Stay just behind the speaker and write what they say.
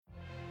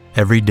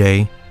Every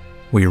day,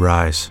 we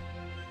rise,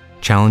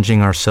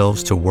 challenging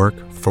ourselves to work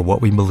for what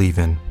we believe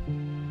in.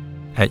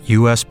 At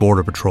U.S.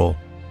 Border Patrol,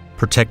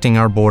 protecting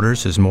our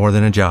borders is more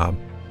than a job.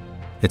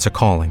 It's a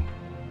calling.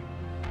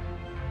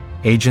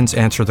 Agents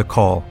answer the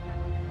call,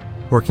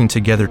 working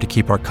together to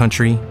keep our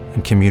country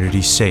and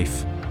communities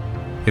safe.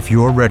 If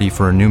you're ready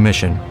for a new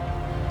mission,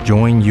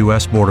 join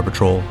U.S. Border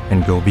Patrol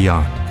and go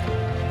beyond.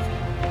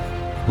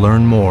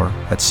 Learn more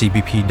at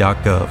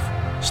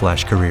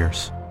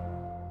cbp.gov/careers.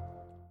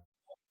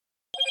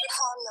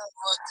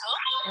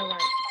 All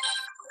right.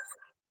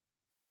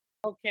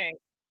 Okay.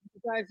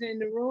 You guys in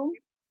the room?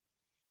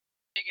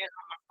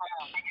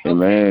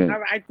 Amen. All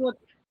right. I thought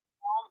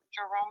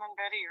Jerome and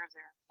Betty are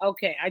there.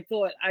 okay. I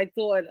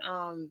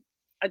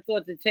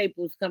thought the tape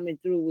was coming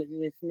through with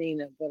Miss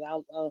Nina, but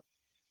I'll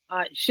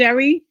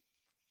Sherry?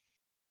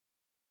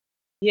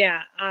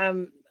 Yeah,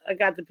 I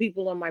got the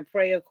people on my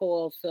prayer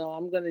call, so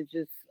I'm gonna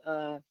just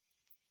I'll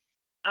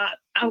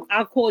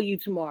call you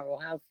tomorrow.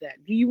 How's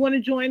that? Do you want to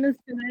join us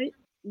tonight?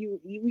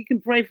 We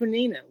can pray for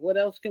Nina. What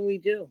else can we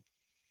do?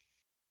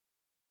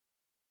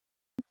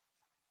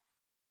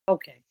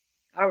 Okay.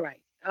 All right.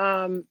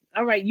 All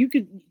right.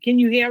 Can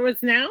you hear us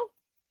now?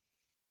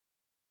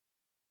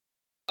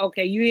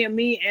 Okay, you hear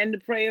me and the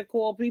prayer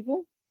call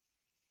people?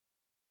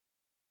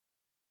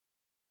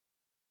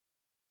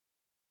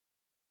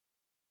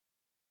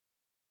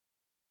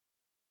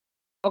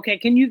 Okay,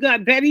 can you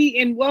got Betty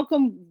and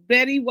welcome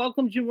Betty,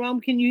 welcome Jerome.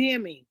 Can you hear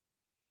me?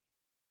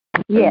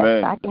 Yes,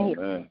 Amen. I can hear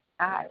you. Amen.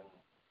 All right.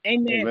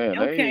 Amen. Amen.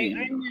 Okay, Hey,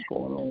 amen. what's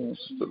going on,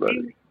 Sister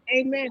Betty?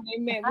 Amen.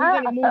 Amen.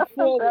 We're gonna move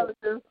forward.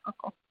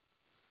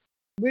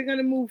 We're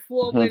gonna move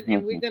forward,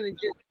 and we're gonna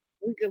just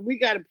we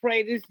gotta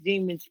pray this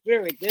demon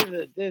spirit.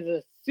 There's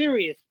a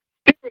serious.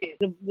 The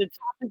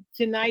topic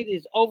tonight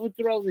is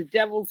overthrow the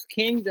devil's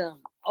kingdom.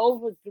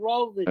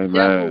 Overthrow the Amen.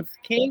 devil's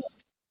kingdom.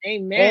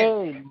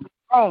 Amen.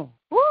 Amen.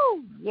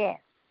 Woo, yes.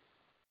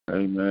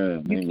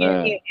 Amen. You can't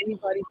Amen. hear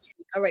anybody.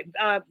 All right.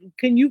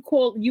 Can you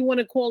call? You want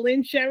to call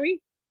in,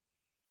 Sherry?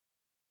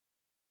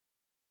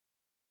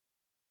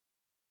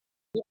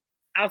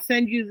 I'll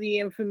send you the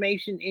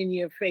information in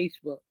your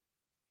Facebook.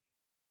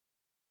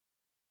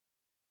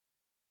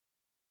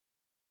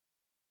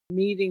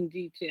 Meeting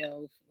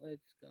details. Let's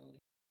go.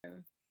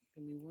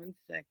 Give me 1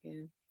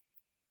 second.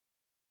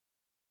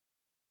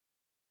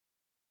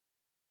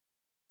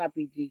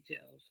 Copy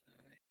details.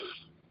 All right.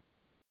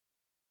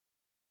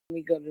 Let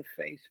me go to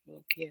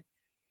Facebook here.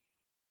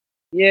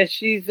 Yeah,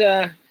 she's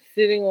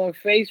sitting on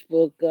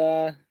Facebook.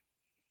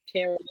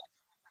 Karen.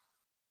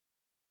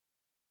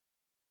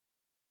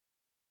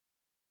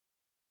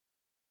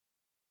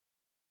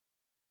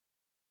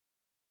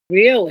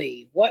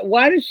 Really? What?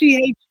 Why does she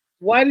hate?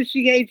 Why does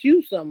she hate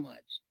you so much?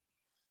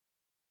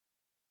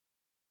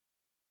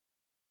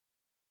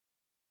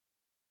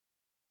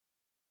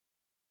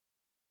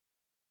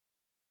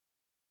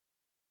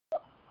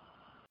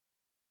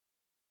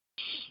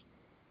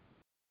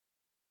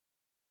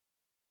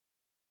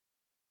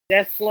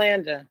 That's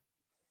slander.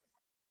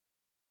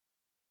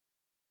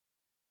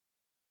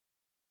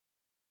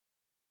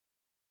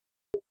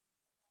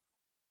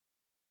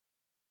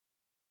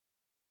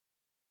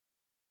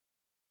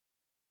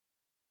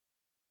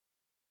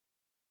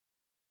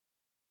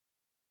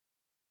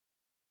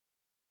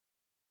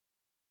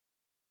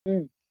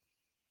 Mm.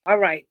 All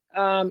right.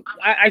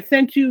 I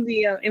sent you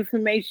the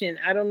information.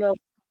 I don't know.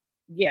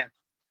 Yeah.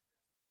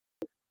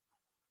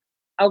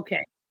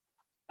 Okay.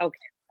 Okay.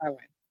 All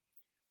right.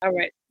 All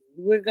right.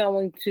 We're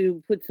going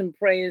to put some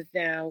prayers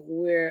down.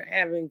 We're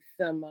having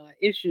some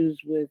issues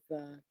with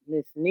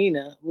Miss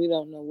Nina. We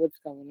don't know what's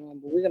going on,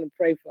 but we're going to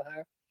pray for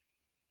her,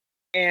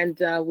 and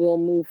we'll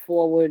move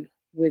forward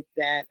with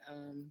that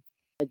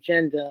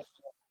agenda.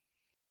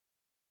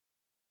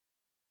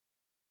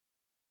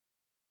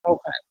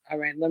 Okay. All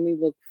right. Let me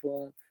look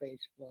for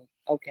Facebook.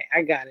 Okay.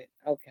 I got it.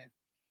 Okay.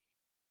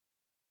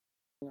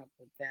 Up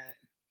with that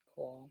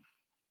call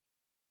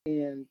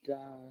and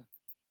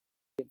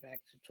get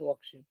back to talk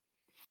show.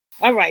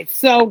 All right.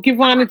 So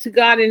give honor to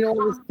God and all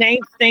the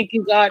saints.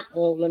 Thanking God.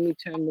 Oh, let me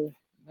turn the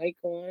mic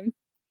on.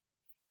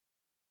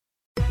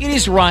 It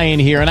is Ryan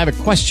here, and I have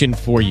a question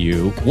for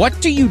you. What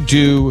do you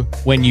do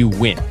when you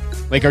win?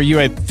 Like, are you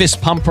a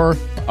fist pumper,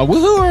 a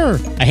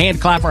woohooer, a hand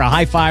clapper, a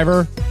high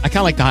fiver? I kind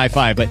of like the high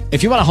five, but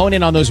if you want to hone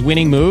in on those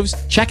winning moves,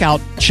 check out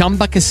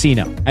Chumba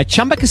Casino. At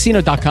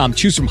ChumbaCasino.com,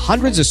 choose from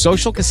hundreds of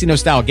social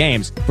casino-style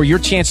games for your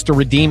chance to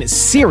redeem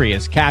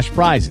serious cash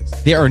prizes.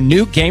 There are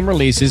new game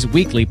releases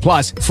weekly,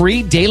 plus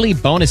free daily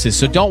bonuses,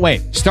 so don't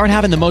wait. Start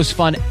having the most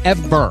fun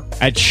ever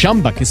at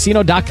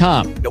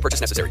ChumbaCasino.com. No purchase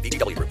necessary.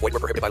 VGW Group. Void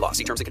where prohibited by law.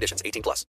 See terms and conditions. 18+.